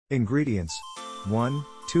Ingredients: 1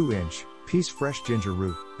 2-inch piece fresh ginger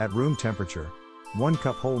root, at room temperature, 1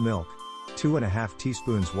 cup whole milk, 2½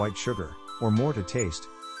 teaspoons white sugar, or more to taste.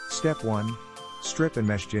 Step 1. Strip and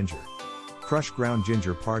mesh ginger. Crush ground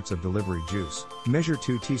ginger parts of delivery juice, measure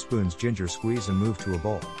 2 teaspoons ginger squeeze and move to a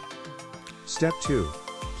bowl. Step 2.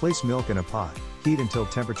 Place milk in a pot, heat until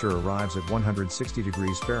temperature arrives at 160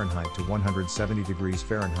 degrees Fahrenheit to 170 degrees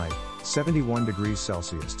Fahrenheit, 71 degrees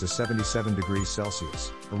Celsius to 77 degrees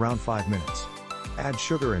Celsius, around 5 minutes. Add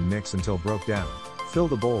sugar and mix until broke down. Fill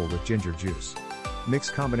the bowl with ginger juice. Mix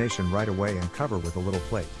combination right away and cover with a little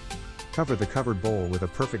plate. Cover the covered bowl with a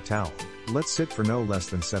perfect towel. Let sit for no less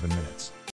than 7 minutes.